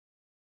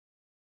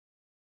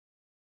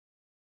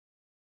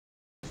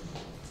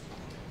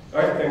All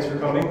right, thanks for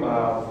coming.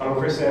 I'm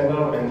Chris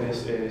Sandulow, and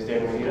this is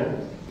Dan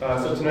Medina.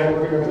 So tonight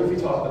we're going to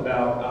briefly talk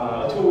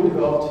about a tool we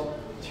developed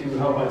to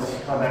help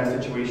us combat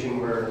a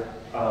situation where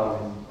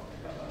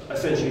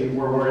essentially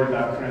we're worried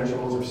about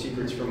credentials or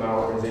secrets from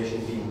our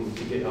organization being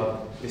to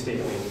GitHub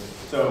mistakenly.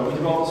 So we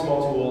developed a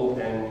small tool,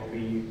 and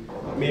we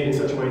made it in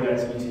such a way that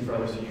it's easy for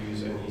others to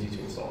use and easy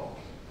to install.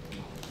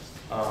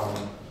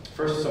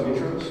 First, some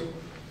intros.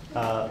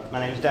 My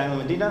name is Daniel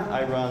Medina.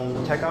 I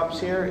run tech ops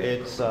here.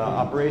 It's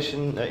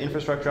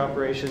infrastructure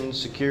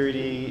operations,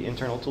 security,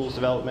 internal tools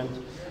development,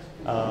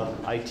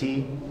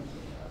 IT.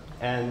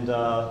 And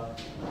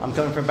I'm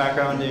coming from a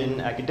background in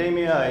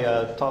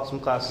academia. I taught some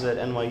classes at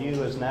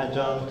NYU as an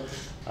adjunct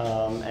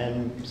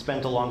and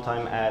spent a long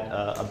time at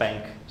a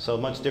bank. So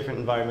much different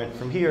environment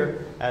from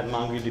here at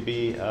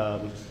MongoDB,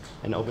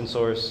 an open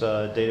source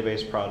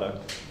database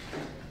product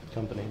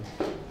company.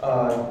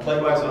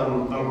 Likewise,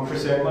 I'm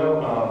Chris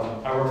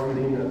Sandulow. I work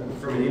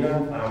for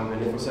Medina. I'm an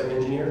InfoSec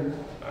engineer.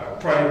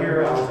 Prior to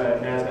here, I was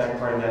at NASDAQ.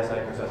 Prior to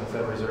NASDAQ, I was at the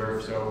Federal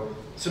Reserve. So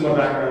similar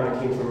background. I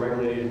came from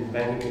regulated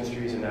banking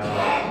industries, and now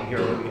I'm here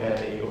working at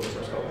a open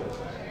source company.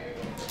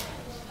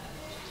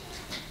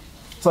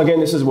 So again,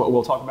 this is what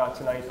we'll talk about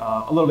tonight.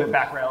 A little bit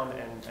background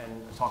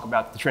and talk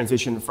about the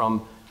transition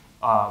from,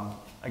 I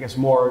guess,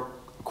 more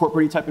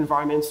corporate type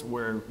environments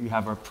where you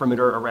have a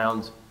perimeter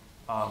around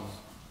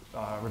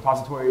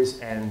repositories,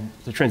 and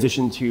the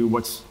transition to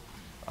what's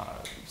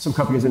some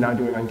companies are now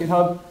doing on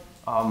GitHub,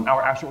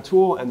 our actual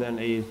tool, and then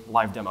a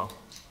live demo.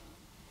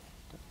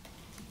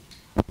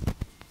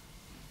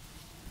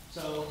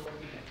 So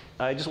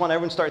I just want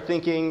everyone to start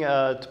thinking,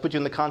 to put you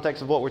in the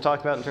context of what we're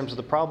talking about in terms of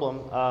the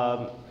problem,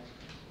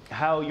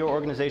 how your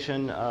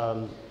organization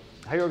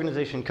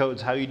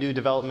codes, how you do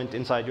development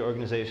inside your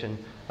organization.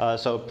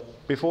 So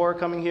before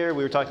coming here,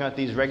 we were talking about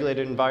these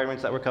regulated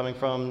environments that we're coming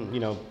from,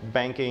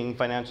 banking,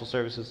 financial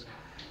services.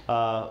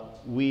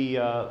 We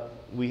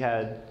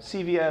had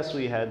CVS,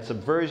 we had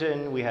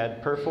Subversion, we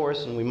had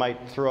Perforce, and we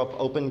might throw up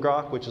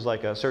OpenGrok, which is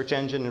like a search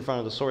engine in front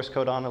of the source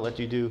code on it, let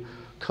you do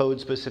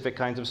code-specific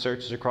kinds of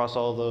searches across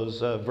all of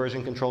those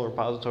version control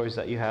repositories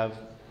that you have.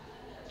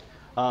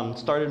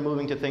 Started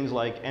moving to things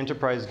like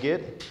Enterprise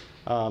Git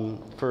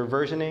for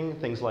versioning,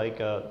 things like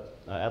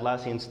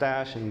Atlassian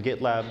Stash and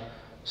GitLab,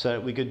 so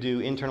that we could do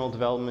internal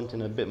development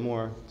in a bit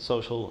more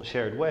social,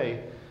 shared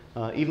way.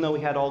 Even though we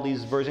had all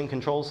these version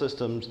control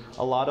systems,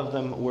 a lot of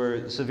them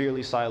were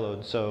severely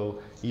siloed.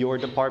 So your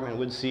department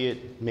would see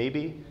it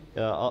maybe. A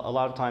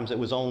lot of times it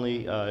was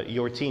only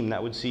your team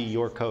that would see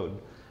your code.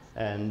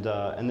 And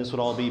this would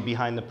all be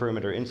behind the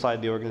perimeter,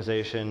 inside the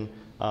organization,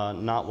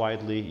 not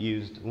widely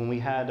used. When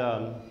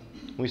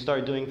we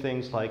started doing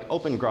things like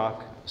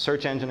OpenGrok,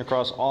 search engine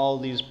across all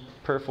these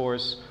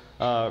Perforce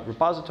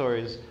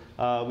repositories,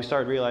 we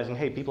started realizing,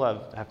 hey, people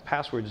have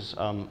passwords.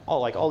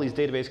 All these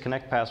database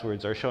connect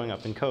passwords are showing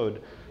up in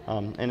code.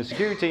 And a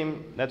security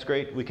team, that's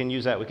great. We can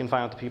use that. We can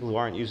find out the people who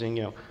aren't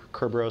using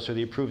Kerberos or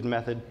the approved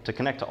method to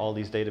connect to all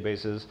these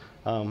databases,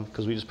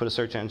 because we just put a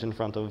search engine in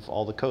front of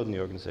all the code in the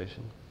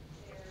organization.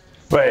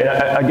 Right.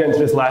 Again, to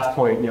this last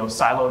point,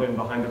 siloed and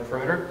behind the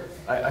perimeter.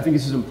 I think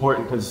this is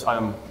important because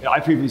I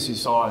previously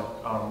saw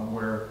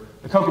where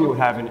the company would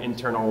have an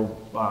internal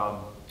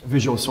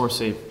visual source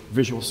safe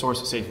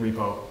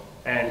repo,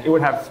 and it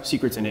would have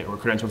secrets in it or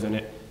credentials in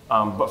it.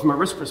 But from a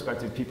risk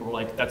perspective, people were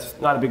like, that's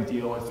not a big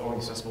deal. It's only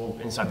accessible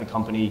inside the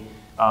company.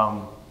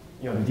 The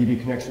DB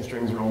connection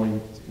strings are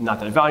only not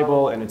that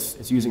valuable, and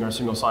it's using our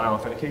single sign-on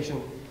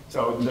authentication.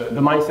 So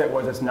the mindset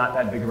was it's not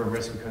that big of a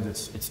risk because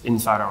it's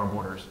inside our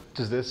borders.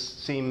 Does this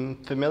seem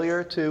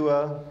familiar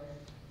to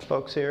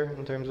folks here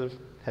in terms of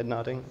head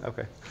nodding?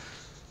 Okay.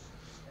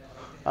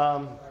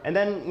 And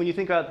then when you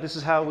think about this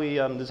is how we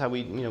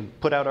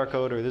put out our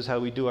code, or this is how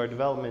we do our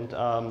development.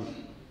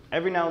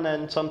 Every now and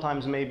then,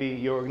 sometimes maybe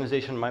your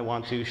organization might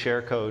want to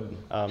share code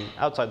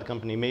outside the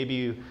company. Maybe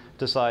you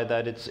decide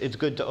that it's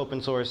good to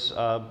open source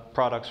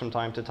products from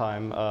time to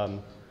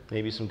time.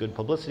 Maybe some good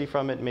publicity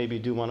from it. Maybe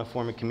you do want to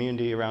form a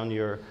community around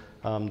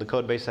the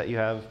code base that you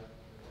have.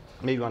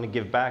 Maybe you want to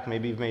give back.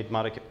 Maybe you've made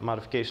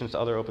modifications to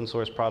other open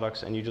source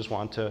products and you just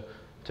want to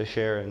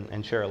share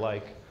and share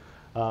alike.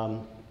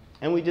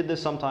 And we did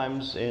this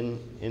sometimes in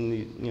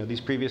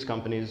these previous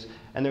companies,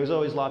 and there was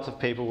always lots of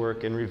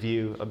paperwork and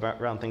review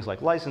around things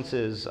like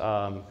licenses,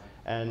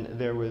 and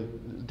there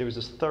was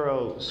this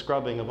thorough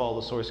scrubbing of all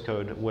the source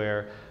code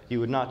where you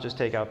would not just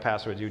take out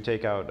passwords, you would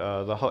take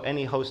out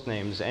any host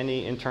names,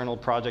 any internal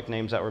project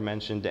names that were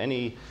mentioned,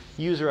 any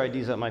user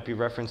IDs that might be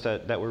referenced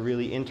that were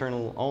really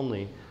internal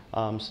only,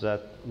 so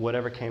that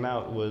whatever came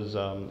out was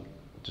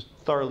just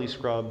thoroughly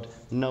scrubbed,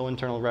 no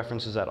internal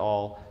references at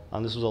all.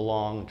 This was a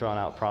long,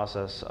 drawn-out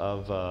process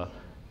of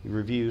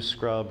review,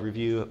 scrub,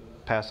 review,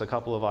 pass a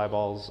couple of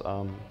eyeballs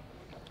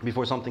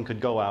before something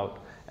could go out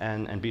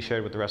and be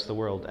shared with the rest of the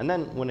world. And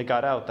then when it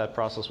got out, that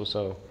process was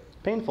so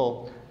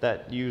painful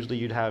that usually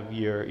you'd have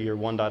your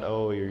 1.0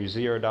 or your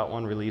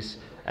 0.1 release,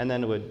 and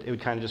then it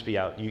would kind of just be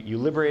out. You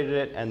liberated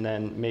it, and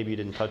then maybe you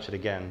didn't touch it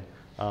again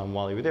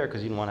while you were there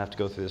because you didn't want to have to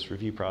go through this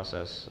review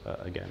process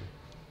again.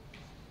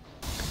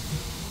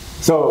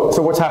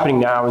 So what's happening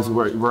now is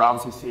we're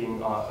obviously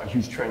seeing a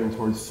huge trend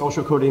towards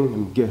social coding,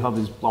 and GitHub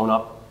is blown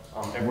up.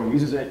 Everyone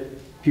uses it.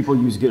 People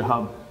use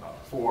GitHub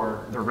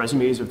for their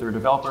resumes if they're a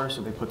developer,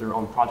 so they put their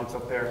own projects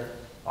up there.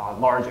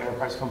 Large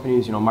enterprise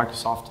companies,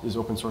 Microsoft is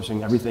open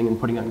sourcing everything and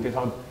putting it on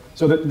GitHub.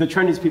 So the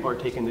trend is people are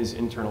taking these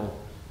internal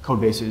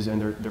code bases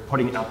and they're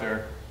putting it out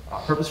there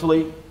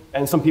purposefully,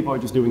 and some people are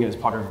just doing it as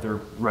part of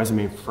their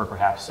resume for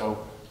perhaps. So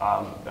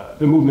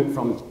the movement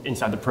from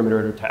inside the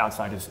perimeter to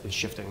outside is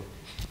shifting.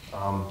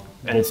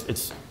 And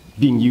it's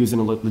being used in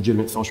a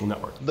legitimate social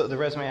network. The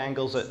resume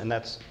angles, and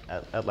that's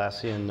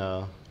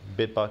Atlassian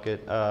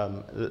Bitbucket.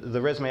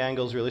 The resume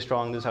angle is really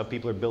strong. This is how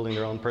people are building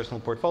their own personal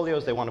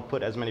portfolios. They want to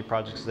put as many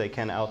projects as they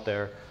can out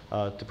there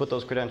to put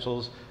those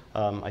credentials.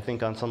 I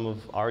think on some of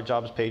our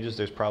jobs pages,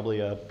 there's probably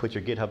a put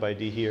your GitHub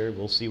ID here.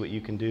 We'll see what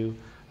you can do.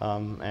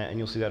 And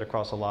you'll see that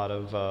across a lot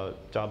of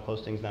job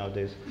postings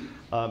nowadays.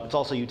 It's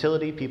also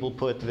utility. People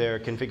put their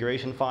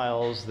configuration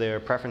files, their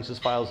preferences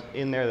files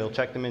in there. They'll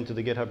check them into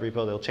the GitHub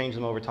repo. They'll change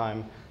them over time.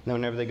 And then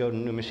whenever they go to a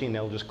new machine,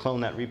 they'll just clone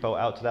that repo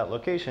out to that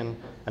location,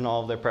 and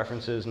all of their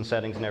preferences and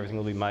settings and everything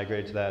will be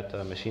migrated to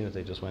that machine that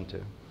they just went to.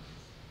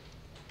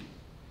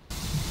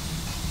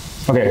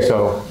 Okay,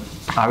 so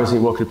obviously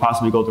what could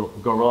possibly go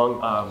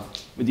wrong?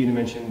 Medina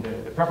mentioned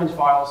the preference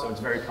file, so it's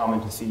very common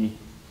to see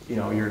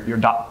your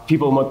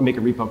people make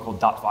a repo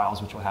called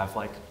 .files, which will have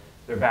like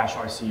their bash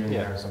RC in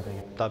there or something.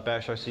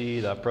 .bash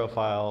RC,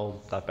 .profile,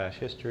 .bash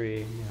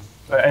history.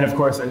 Yeah. And of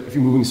course, if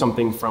you're moving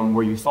something from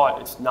where you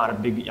thought, it's not a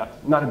big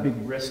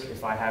risk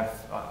if I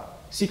have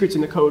secrets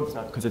in the code, it's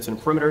not because it's in a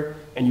perimeter,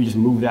 and you just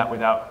move that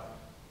without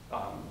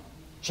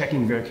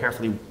checking very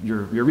carefully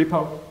your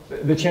repo.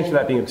 The chance of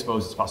that being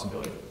exposed is a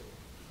possibility.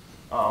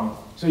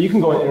 So you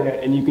can go on the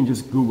internet and you can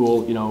just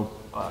Google,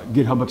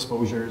 GitHub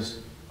exposures.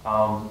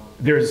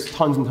 There's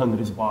tons and tons of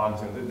these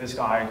blogs, and this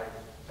guy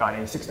got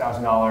a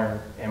 $6,000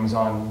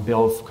 Amazon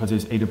bill because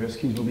his AWS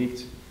keys were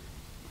leaked.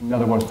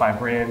 Another one, $5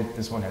 grand.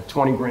 This one had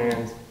 20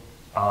 grand.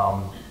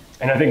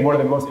 And I think one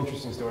of the most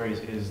interesting stories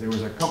is there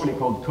was a company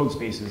called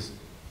CodeSpaces,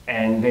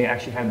 and they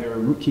actually had their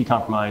root key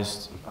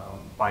compromised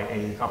by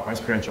a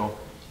compromised credential,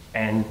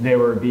 and they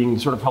were being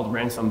sort of held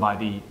ransom by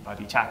the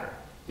attacker.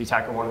 The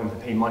attacker wanted them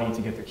to pay money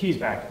to get their keys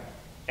back.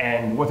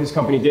 And what this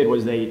company did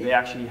was they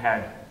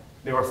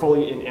were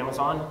fully in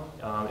Amazon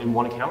in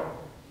one account,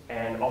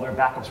 and all their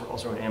backups were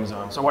also in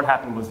Amazon. So what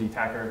happened was the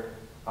attacker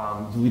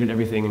deleted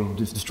everything and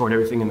just destroyed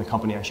everything, and the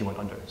company actually went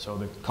under. So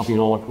the company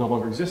no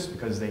longer exists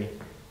because they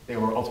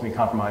were ultimately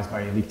compromised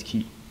by a leaked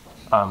key.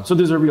 So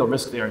there's a real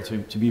risk there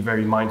to be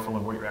very mindful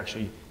of what you're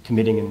actually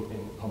committing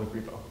in public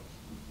repo.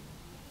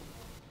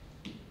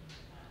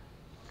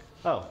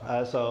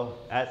 So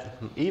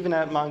even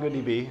at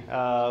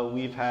MongoDB,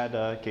 we've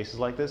had cases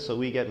like this. So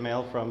we get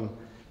mail from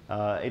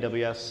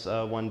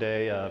AWS one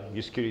day,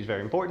 your security is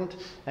very important,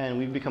 and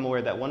we've become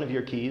aware that one of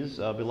your keys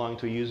belong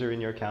to a user in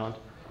your account,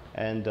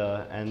 and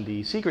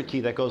the secret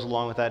key that goes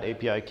along with that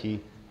API key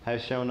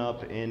has shown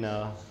up in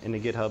a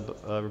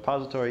GitHub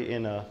repository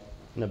in a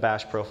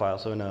bash profile,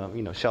 so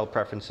in a shell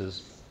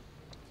preferences,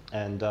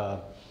 and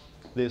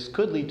this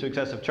could lead to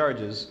excessive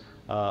charges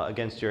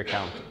against your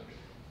account,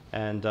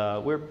 and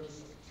we're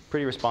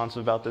pretty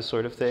responsive about this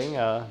sort of thing,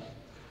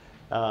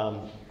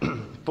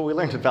 but we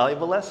learned a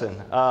valuable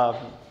lesson.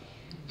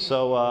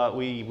 So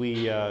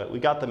we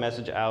got the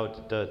message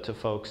out to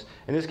folks.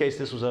 In this case,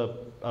 this was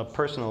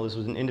this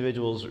was an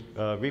individual's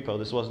repo.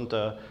 This wasn't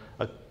a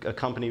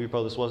company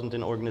repo. This wasn't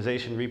an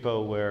organization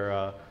repo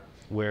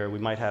where we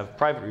might have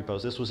private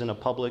repos. This was in a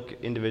public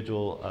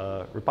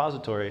individual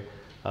repository.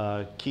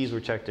 Keys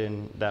were checked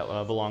in that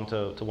belonged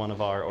to one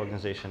of our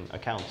organization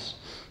accounts.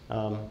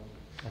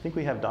 I think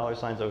we have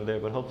 $ over there,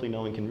 but hopefully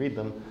no one can read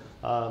them.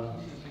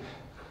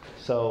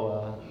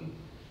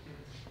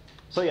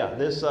 So yeah,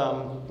 this,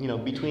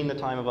 between the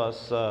time of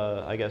us,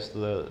 I guess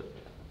the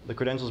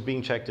credentials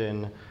being checked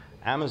in,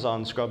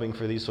 Amazon scrubbing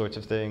for these sorts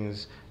of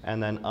things,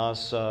 and then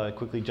us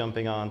quickly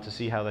jumping on to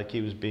see how that key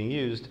was being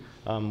used,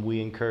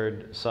 we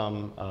incurred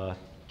some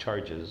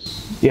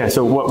charges. Yeah,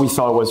 so what we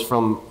saw was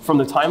from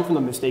the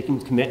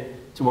mistaken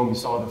commit to when we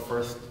saw the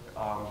first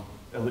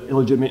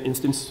illegitimate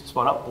instance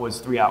spun up was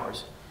 3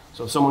 hours.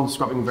 So someone was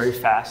scrubbing very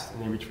fast,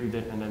 and they retrieved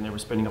it, and then they were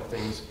spinning up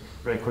things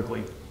very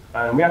quickly.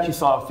 And we actually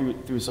saw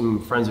through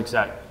some forensics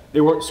that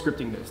they weren't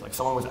scripting this. Like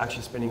someone was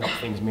actually spinning up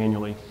things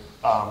manually.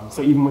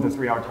 So even with a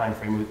 3-hour time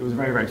frame, it was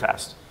very, very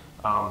fast.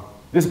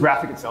 This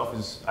graphic itself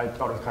I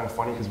thought it was kind of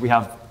funny because we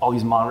have all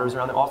these monitors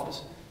around the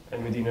office,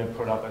 and Medina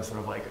put it up as sort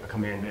of like a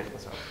command bit.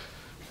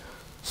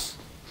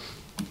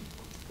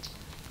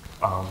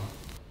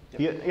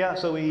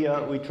 So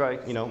we try,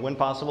 when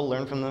possible,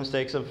 learn from the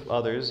mistakes of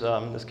others.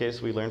 In this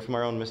case, we learned from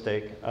our own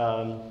mistake.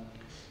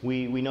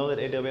 We know that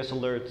AWS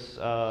alerts,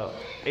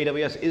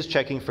 AWS is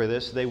checking for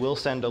this. They will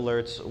send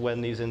alerts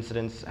when these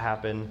incidents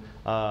happen,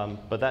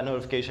 but that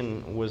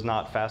notification was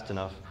not fast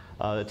enough.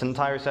 It's an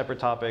entire separate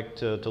topic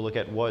to look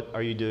at what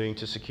are you doing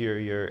to secure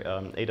your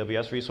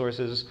AWS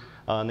resources.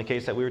 In the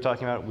case that we were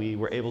talking about, we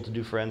were able to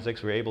do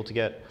forensics. We were able to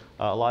get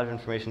a lot of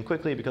information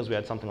quickly because we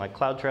had something like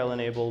CloudTrail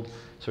enabled.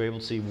 So we were able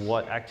to see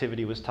what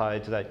activity was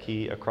tied to that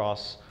key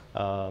across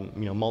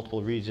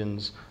multiple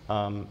regions.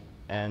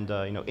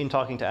 In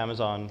talking to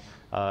Amazon,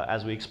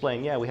 as we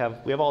explained, yeah, we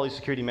have all these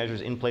security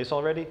measures in place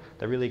already.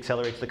 That really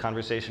accelerates the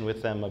conversation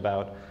with them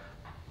about,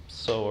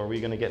 so are we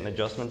going to get an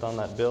adjustment on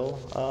that bill,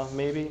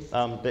 maybe?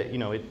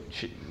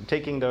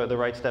 Taking the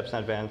right steps in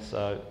advance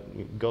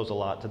goes a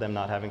lot to them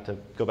not having to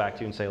go back to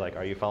you and say, like,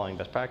 are you following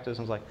best practice?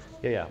 And it's like,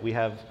 yeah,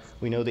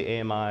 we know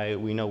the AMI,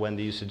 we know when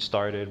the usage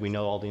started, we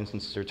know all the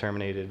instances are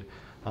terminated,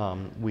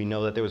 we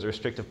know that there was a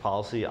restrictive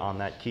policy on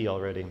that key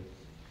already.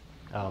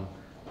 So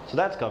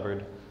that's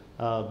covered.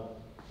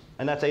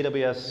 And that's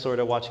AWS sort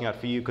of watching out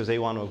for you because they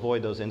want to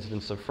avoid those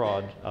incidents of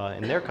fraud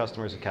in their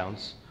customers'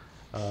 accounts.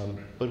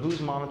 But who's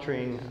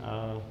monitoring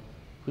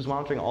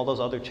all those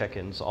other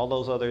check-ins, all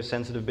those other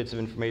sensitive bits of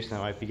information that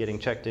might be getting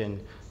checked in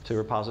to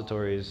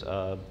repositories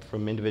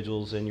from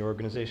individuals in your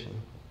organization?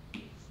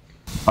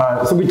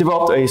 So we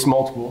developed a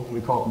small tool.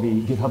 We call it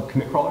the GitHub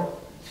commit crawler.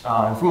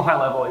 From a high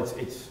level,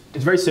 it's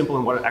very simple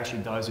in what it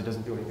actually does. It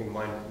doesn't do anything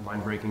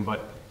mind-breaking,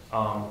 but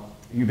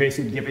you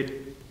basically give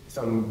it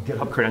some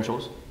GitHub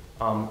credentials,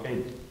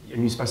 and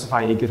you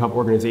specify a GitHub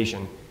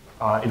organization.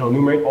 It'll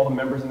enumerate all the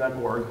members in that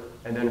org,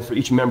 and then for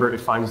each member, it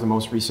finds the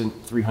most recent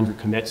 300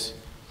 commits.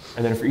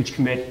 And then for each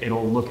commit,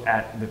 it'll look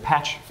at the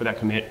patch for that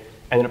commit,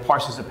 and then it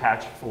parses the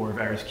patch for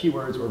various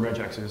keywords or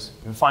regexes.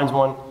 If it finds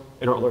one,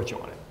 it'll alert you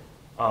on it.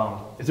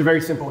 It's a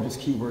very simple, just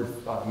keyword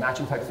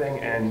matching type thing,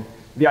 and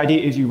the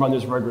idea is you run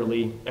this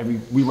regularly.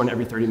 We run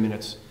every 30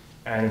 minutes,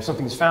 and if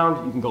something's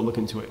found, you can go look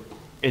into it.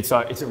 It's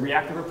a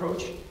reactive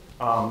approach,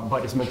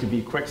 but it's meant to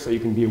be quick, so you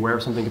can be aware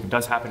of something if it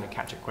does happen and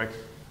catch it quick.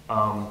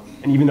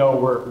 And even though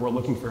we're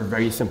looking for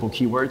very simple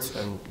keywords,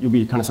 and you'll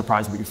be kind of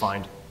surprised what you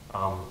find,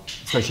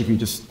 especially if you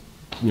just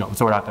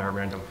throw it out there at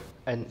random.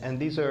 And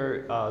these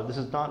are this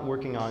is not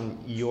working on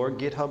your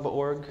GitHub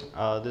org.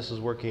 This is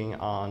working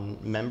on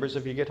members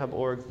of your GitHub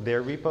org,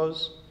 their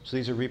repos. So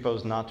these are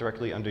repos not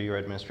directly under your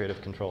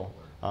administrative control.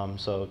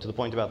 So to the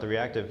point about the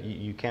reactive,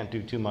 you can't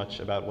do too much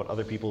about what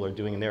other people are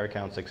doing in their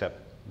accounts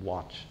except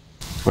watch.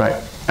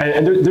 Right,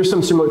 and there's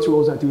some similar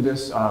tools that do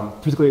this.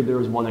 Particularly, there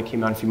was one that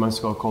came out a few months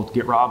ago called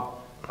GitRob.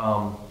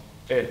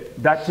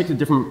 That takes a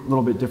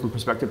little bit different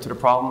perspective to the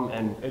problem,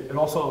 and it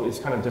also is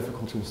kind of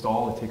difficult to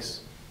install.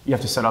 You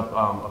have to set up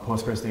a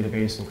Postgres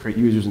database and create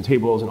users and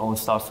tables and all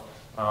this stuff.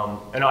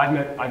 And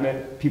I've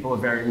met people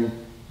of varying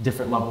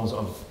different levels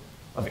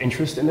of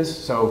interest in this.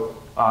 So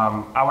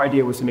our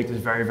idea was to make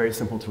this very, very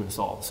simple to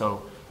install.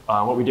 So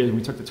what we did is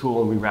we took the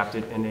tool and we wrapped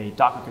it in a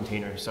Docker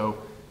container. So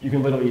you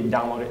can literally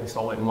download it,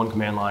 install it in one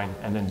command line,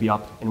 and then be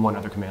up in one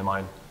other command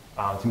line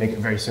to make it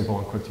very simple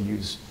and quick to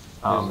use.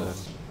 From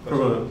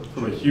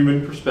a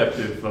human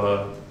perspective,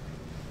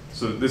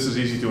 so this is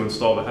easy to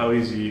install, but how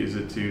easy is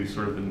it to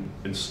sort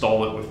of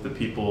install it with the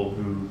people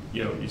who,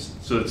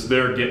 so it's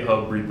their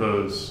GitHub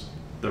repos,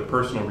 their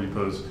personal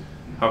repos.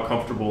 How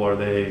comfortable are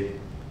they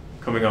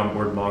coming on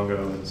board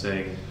Mongo and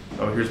saying,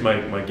 oh, here's my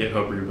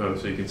GitHub repo,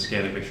 so you can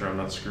scan it, make sure I'm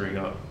not screwing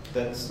up?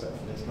 That's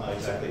not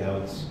exactly how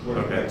it's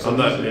working. Okay,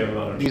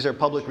 so these are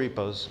public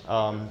repos,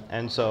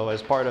 and so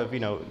as part of,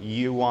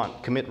 you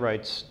want commit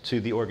rights to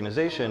the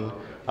organization,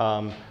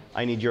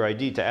 I need your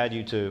ID to add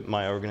you to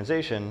my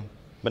organization,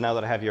 but now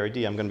that I have your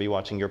ID, I'm going to be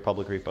watching your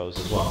public repos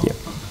as well.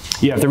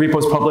 Yeah, if the repo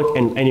is public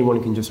and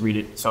anyone can just read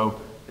it. So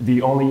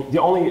the only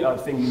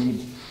thing you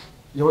need,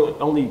 the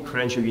only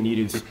credential you need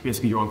is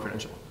basically your own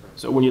credential.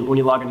 So when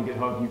you log into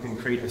GitHub, you can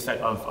create a set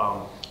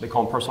of, they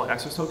call them personal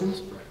access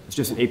tokens. It's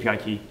just an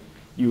API key.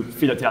 You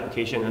feed it to the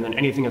application, and then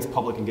anything that's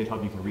public in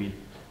GitHub you can read.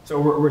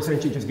 So we're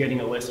essentially just getting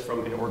a list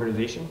from an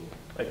organization.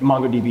 Like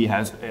MongoDB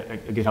has a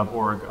GitHub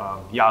org,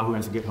 Yahoo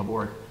has a GitHub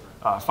org,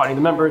 finding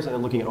the members and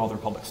then looking at all their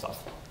public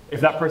stuff. If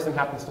that person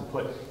happens to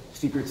put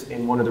secrets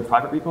in one of their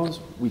private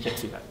repos, we can't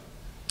see that.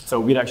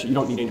 So you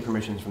don't need any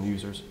permissions from the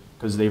users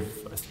because they've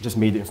just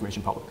made the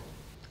information public.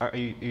 Are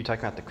you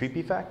talking about the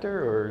creepy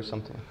factor or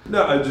something?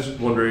 No, I'm just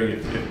wondering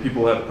if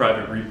people have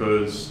private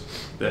repos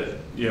that,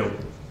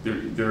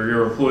 they're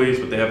your employees,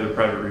 but they have their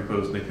private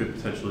repos and they could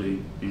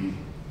potentially be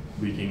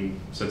leaking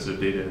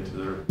sensitive data into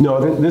their...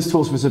 No, this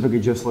tool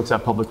specifically just looks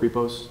at public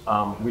repos.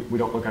 We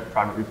don't look at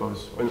private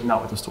repos,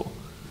 not with this tool.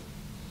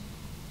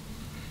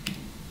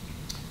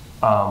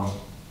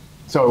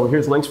 So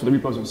here's links for the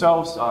repos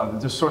themselves.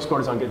 The source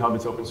code is on GitHub,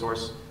 it's open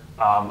source.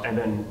 And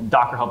then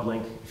Docker Hub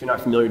link. If you're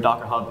not familiar,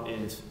 Docker Hub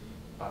is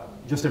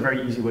just a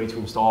very easy way to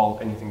install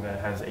anything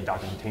that has a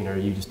Docker container.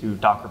 You just do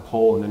Docker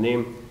poll in the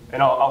name.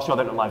 And I'll show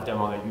that in a live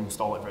demo that you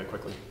install it very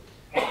quickly.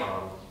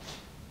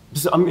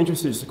 I'm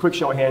interested, just a quick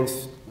show of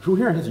hands. Who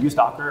here has used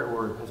Docker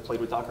or has played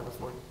with Docker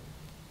before?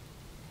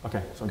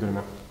 Okay, so good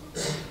amount.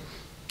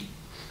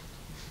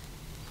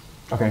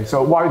 Okay,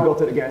 so why we built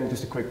it again,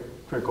 just a quick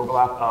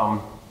overlap.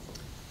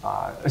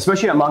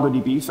 Especially at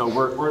MongoDB, so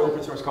we're an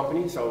open source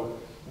company, so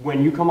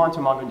when you come onto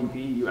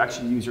MongoDB, you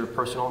actually use your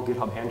personal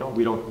GitHub handle.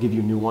 We don't give you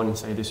a new one and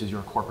say this is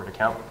your corporate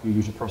account. You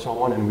use your personal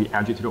one and we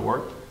add you to the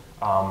org.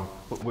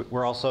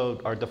 We're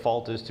also, our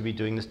default is to be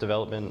doing this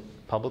development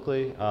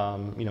publicly.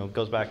 It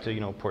goes back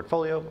to,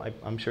 portfolio.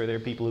 I'm sure there are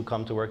people who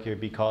come to work here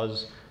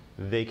because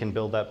they can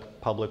build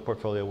that public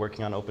portfolio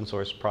working on open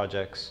source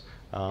projects.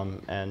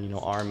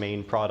 Our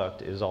main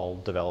product is all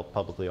developed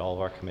publicly. All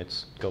of our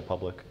commits go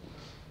public.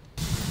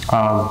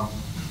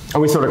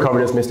 And we sort of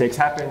covered as mistakes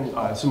happen.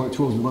 Some of the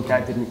tools we looked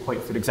at didn't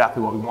quite fit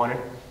exactly what we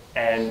wanted.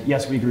 And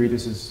yes, we agree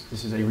this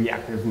is a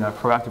reactive, not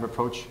proactive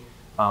approach.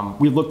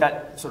 We looked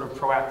at sort of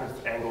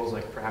proactive angles,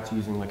 like perhaps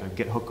using like a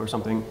Git hook or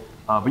something,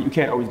 but you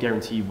can't always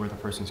guarantee where the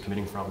person's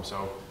committing from.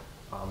 So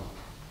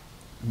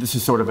this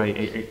is sort of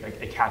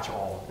a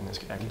catch-all in this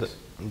case.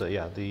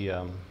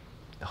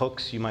 The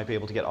hooks you might be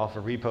able to get off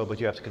a repo, but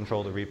you have to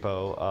control the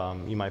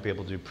repo. You might be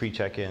able to do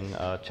pre-check-in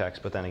checks,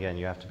 but then again,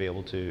 you have to be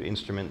able to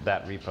instrument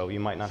that repo. You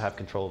might not have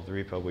control of the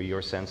repo where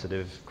your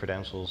sensitive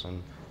credentials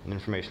and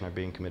information are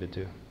being committed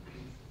to.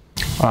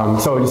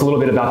 So just a little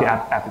bit about the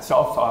app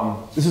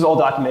itself. This is all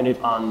documented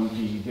on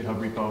the GitHub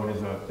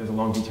repo. There's a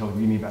long detailed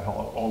README about how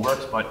it all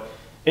works. But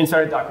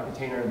inside a Docker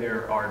container,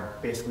 there are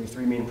basically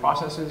three main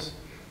processes.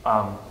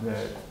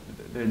 The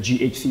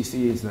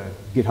GHCC is the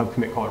GitHub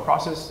commit caller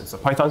process. It's a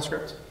Python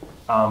script.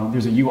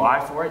 There's a UI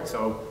for it.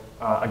 So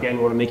again,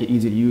 we want to make it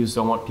easy to use.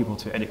 Don't want people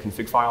to edit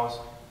config files.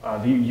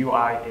 The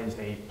UI is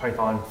a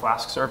Python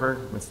Flask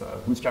server with a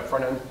Bootstrap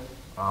front end.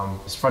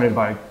 It's fronted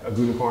by a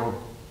Unicorn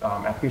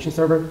application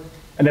server.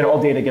 And then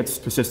all data gets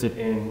persisted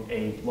in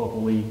a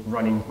locally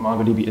running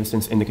MongoDB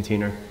instance in the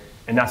container.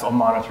 And that's all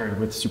monitored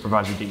with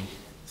supervisor D.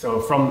 So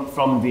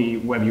from the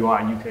web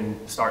UI, you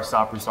can start,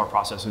 stop, restart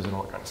processes and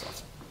all that kind of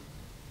stuff.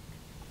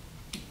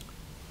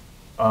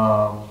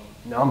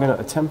 Now I'm going to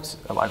attempt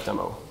a live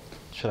demo.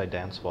 Should I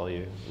dance while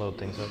you load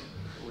things up?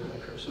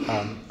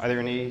 Are there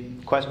any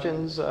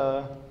questions?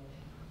 Yeah.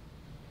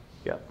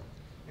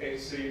 Okay,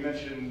 so you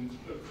mentioned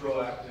a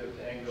proactive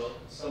angle.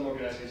 Some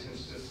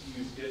organizations just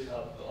use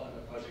GitHub on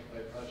a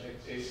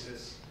project-by-project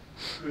basis.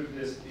 Could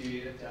this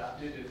be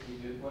adapted if we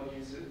did want to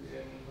use it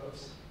in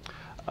hooks?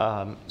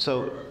 Or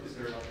is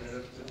there an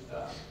alternative to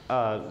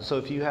that? So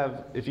if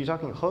you're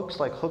talking hooks,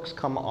 like hooks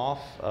come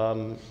off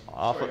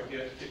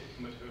Git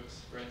commit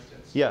hooks, for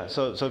instance. Yeah.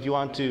 So if you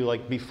want to,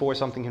 like, before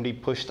something can be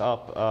pushed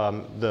up,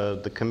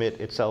 the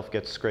commit itself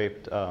gets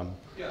scraped.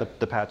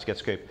 The patch gets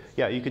scraped.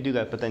 Yeah, you could do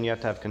that, but then you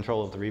have to have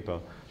control of the repo.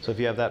 So if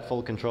you have that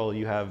full control,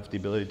 you have the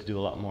ability to do a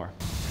lot more.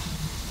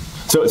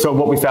 So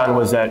what we found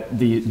was that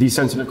these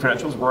sensitive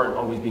credentials weren't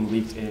always being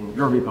leaked in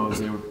your repos.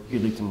 They would be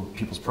leaked in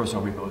people's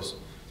personal repos,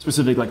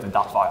 specifically like the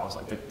dot files.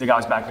 Like the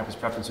guy's backing up his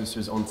preferences to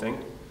his own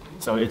thing.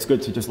 So it's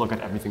good to just look at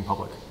everything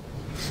public.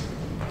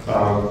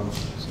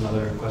 That's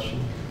another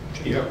question.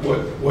 Yeah,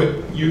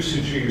 what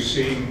usage are you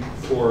seeing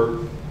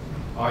for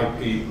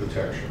IP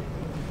protection?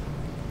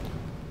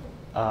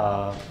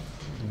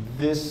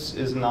 This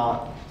is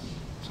not,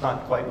 it's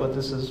not quite what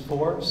this is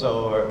for,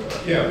 so.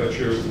 Yeah, but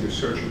you're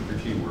searching for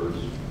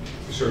keywords.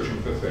 You're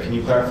searching for things. Can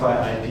you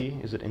clarify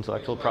IP? Is it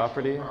intellectual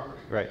property?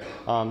 Right.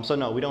 So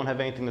no, we don't have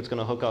anything that's going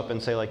to hook up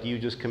and say, like, you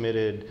just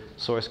committed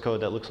source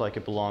code that looks like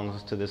it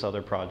belongs to this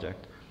other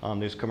project.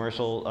 There's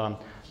commercial.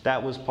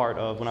 That was part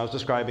of, when I was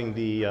describing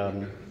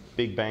the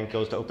big bank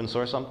goes to open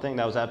source something,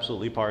 that was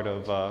absolutely part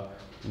of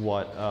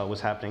what was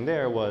happening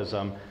there was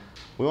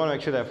we want to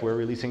make sure that if we're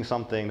releasing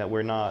something that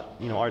we're not,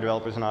 our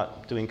developers are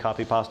not doing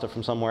copy pasta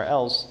from somewhere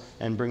else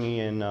and bringing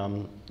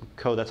in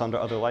code that's under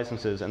other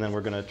licenses, and then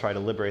we're going to try to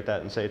liberate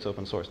that and say it's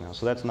open source now.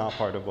 So that's not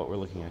part of what we're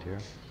looking at here.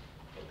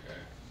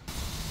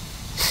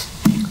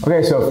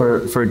 Okay,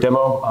 so for a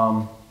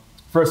demo,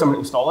 first I'm going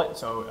to install it.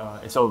 So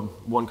it's a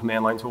one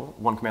command line tool,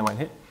 one command line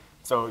hit.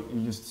 So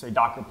you just say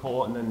docker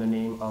pull and then the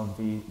name of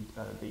the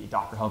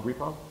Docker Hub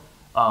repo.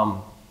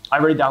 I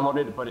already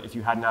downloaded it, but if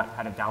you had not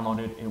had it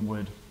downloaded, it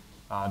would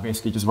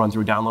basically just run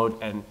through a download.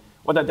 And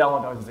what that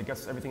download does is it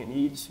gets everything it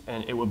needs,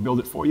 and it will build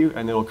it for you,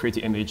 and it will create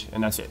the image,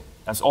 and that's it.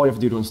 That's all you have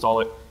to do to install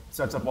it. It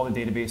sets up all the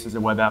databases, the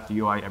web app, the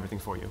UI, everything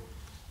for you.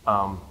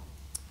 And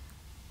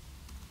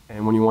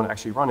when you want to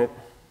actually run it,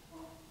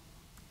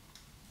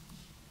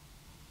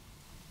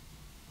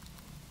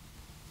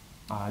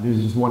 there's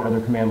just one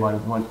other command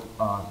line, one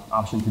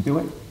option to do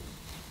it.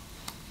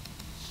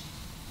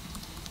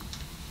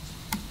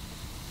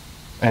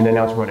 And then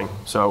now it's running.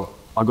 So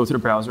I'll go to the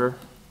browser,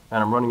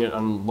 and I'm running it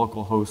on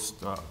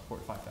localhost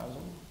port 5000.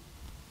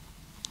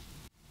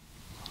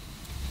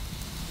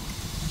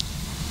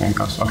 There it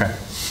goes. Okay.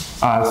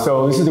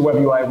 So this is the web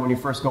UI. When you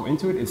first go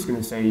into it, it's going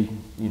to say,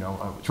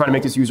 try to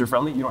make this user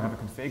friendly. You don't have a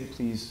config.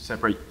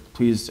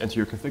 Please enter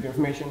your config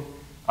information.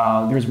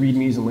 There's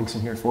readmes and links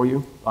in here for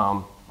you.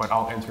 But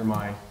I'll enter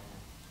my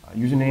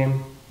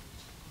username.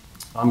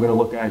 I'm going to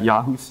look at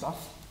Yahoo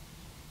stuff,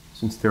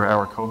 since they're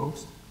our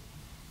co-host.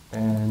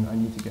 And I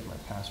need to get my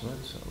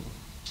password, so.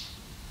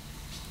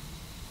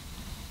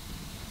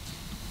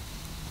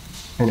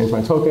 And here's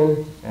my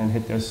token, and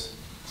hit this.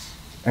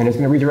 And it's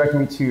going to redirect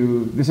me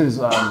to, this is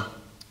sort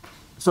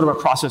of a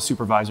process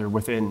supervisor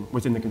within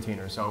the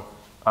container. So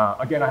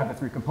again, I have the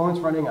three components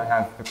running. I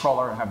have the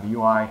crawler, I have the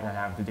UI, and I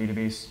have the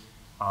database.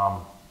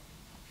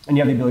 And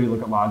you have the ability to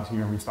look at logs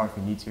here and restart if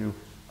you need to.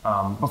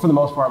 But for the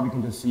most part, we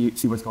can just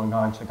see what's going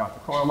on, check out the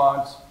cron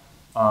logs,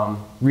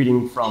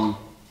 reading from,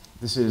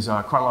 this is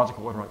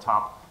chronological order on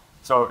top.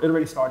 So it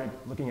already started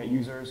looking at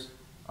users.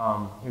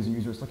 Here's the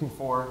user it's looking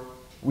for.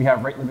 We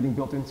have rate limiting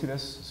built into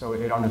this, so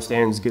it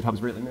understands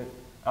GitHub's rate limit.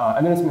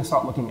 And then it's going to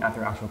start looking at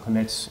their actual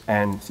commits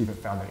and see if it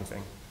found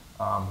anything.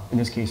 In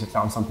this case, it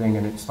found something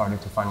and it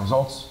started to find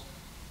results.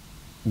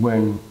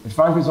 When it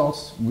finds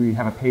results, we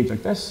have a page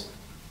like this.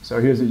 So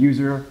here's the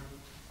user.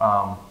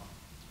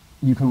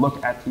 You can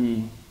look at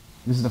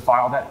this is the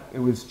file that it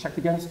was checked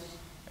against.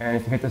 And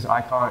if you hit this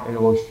icon, it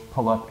will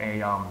pull up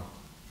a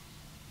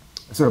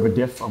sort of a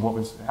diff of what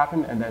was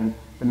happened and then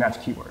the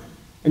match keyword.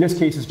 In this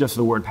case, it's just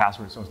the word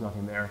password, so it's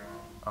nothing there.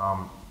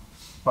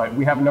 But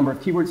we have a number of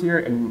keywords here,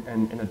 and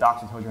in the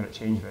docs, it tells you how to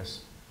change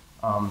this.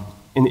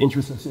 In the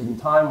interest of saving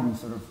time, we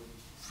sort of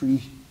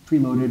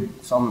preloaded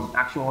some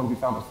actual ones we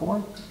found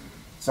before.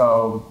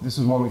 So this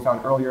is one we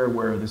found earlier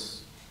where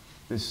this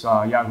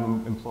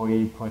Yahoo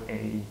employee put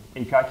a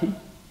API key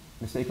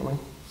mistakenly.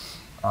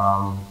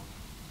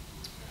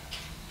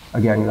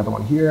 Again, another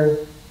one here.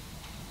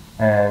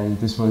 And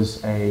this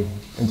was a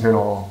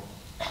internal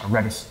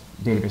Redis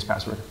database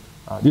password.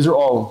 These are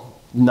all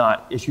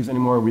not issues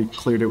anymore. We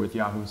cleared it with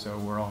Yahoo, so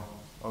we're all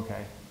OK.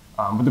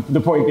 But the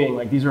point being,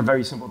 like, these are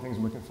very simple things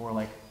we're looking for,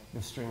 like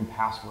the string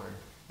password.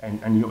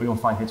 And you'll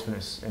find hits for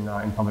this in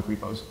public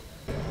repos.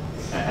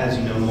 As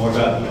you know more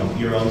about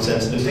your own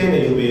sensitive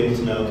data, you'll be able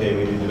to know, OK,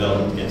 we do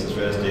development against this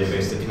Redis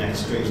database. The connect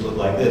strings look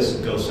like this.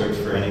 Go search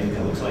for anything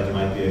that looks like it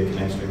might be a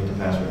connect string with a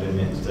password in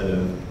it instead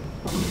of.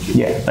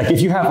 Yeah, like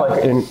if you have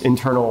like an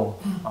internal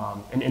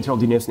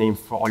DNS name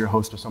for all your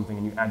hosts or something,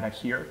 and you add that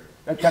here,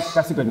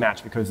 that's a good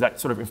match because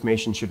that sort of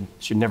information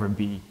should never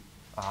be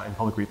in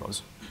public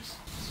repos.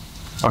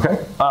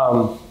 Okay.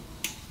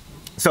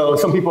 So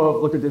some people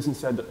have looked at this and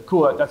said,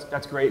 cool,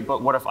 that's great,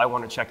 but what if I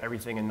want to check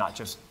everything and not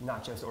just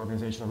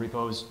organizational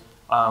repos?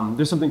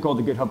 There's something called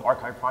the GitHub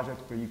Archive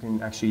project where you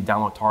can actually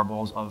download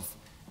tarballs of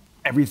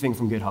everything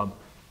from GitHub.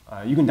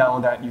 You can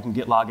download that, you can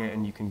git log it,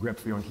 and you can grep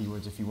for your own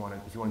keywords if you want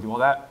to do all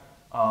that.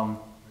 The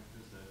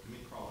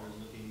commit crawler is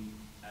looking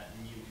at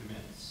new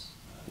commits.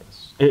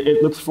 Yes.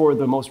 It looks for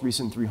the most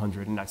recent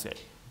 300, and that's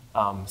it.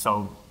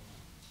 So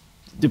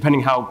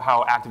depending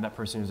how active that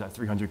person is, that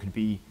 300 could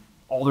be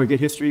all their Git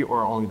history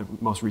or only the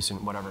most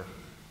recent whatever.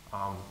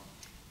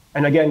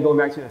 And again, going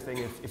back to the thing,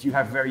 if you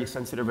have very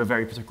sensitive or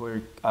very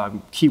particular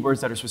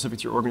keywords that are specific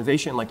to your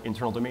organization, like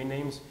internal domain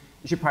names,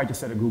 you should probably just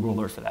set a Google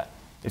alert for that.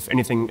 If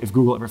anything, if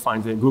Google ever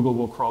finds it, Google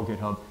will crawl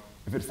GitHub.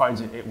 If it finds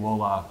it,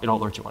 it'll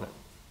alert you on it.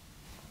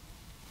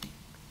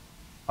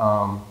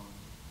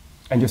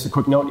 And just a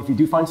quick note, if you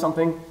do find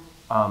something,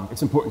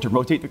 it's important to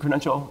rotate the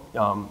credential.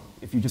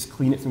 If you just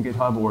clean it from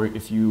GitHub or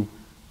if you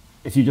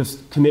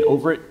just commit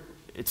over it,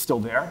 it's still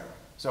there.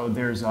 So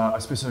there's a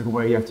specific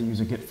way you have to use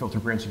a Git filter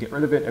branch to get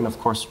rid of it, and of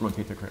course,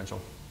 rotate the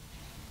credential.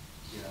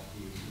 Yeah,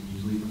 you can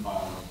usually leave the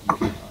file. You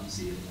can't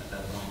unsee it at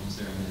that point. It's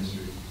there in the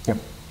history. Yep.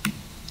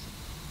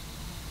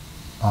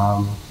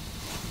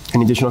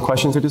 Any additional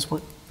questions at this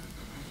point?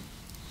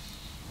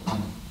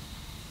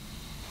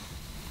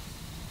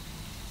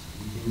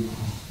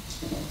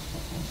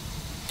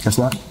 Guess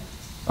not.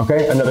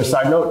 Okay, another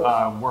side note,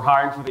 we're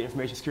hiring for the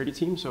information security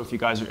team, so if you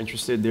guys are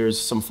interested,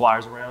 there's some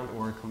flyers around,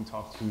 or come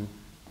talk to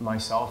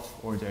myself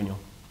or Daniel.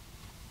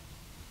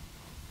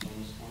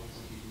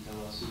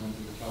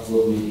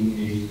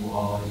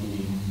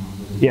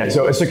 Yeah,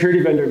 so a security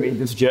vendor made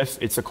this GIF.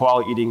 It's a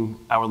koala eating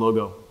our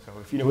logo. So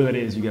if you know who that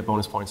is, you get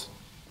bonus points.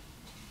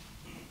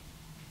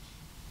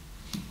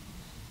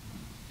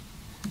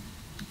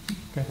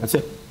 Okay, that's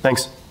it.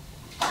 Thanks.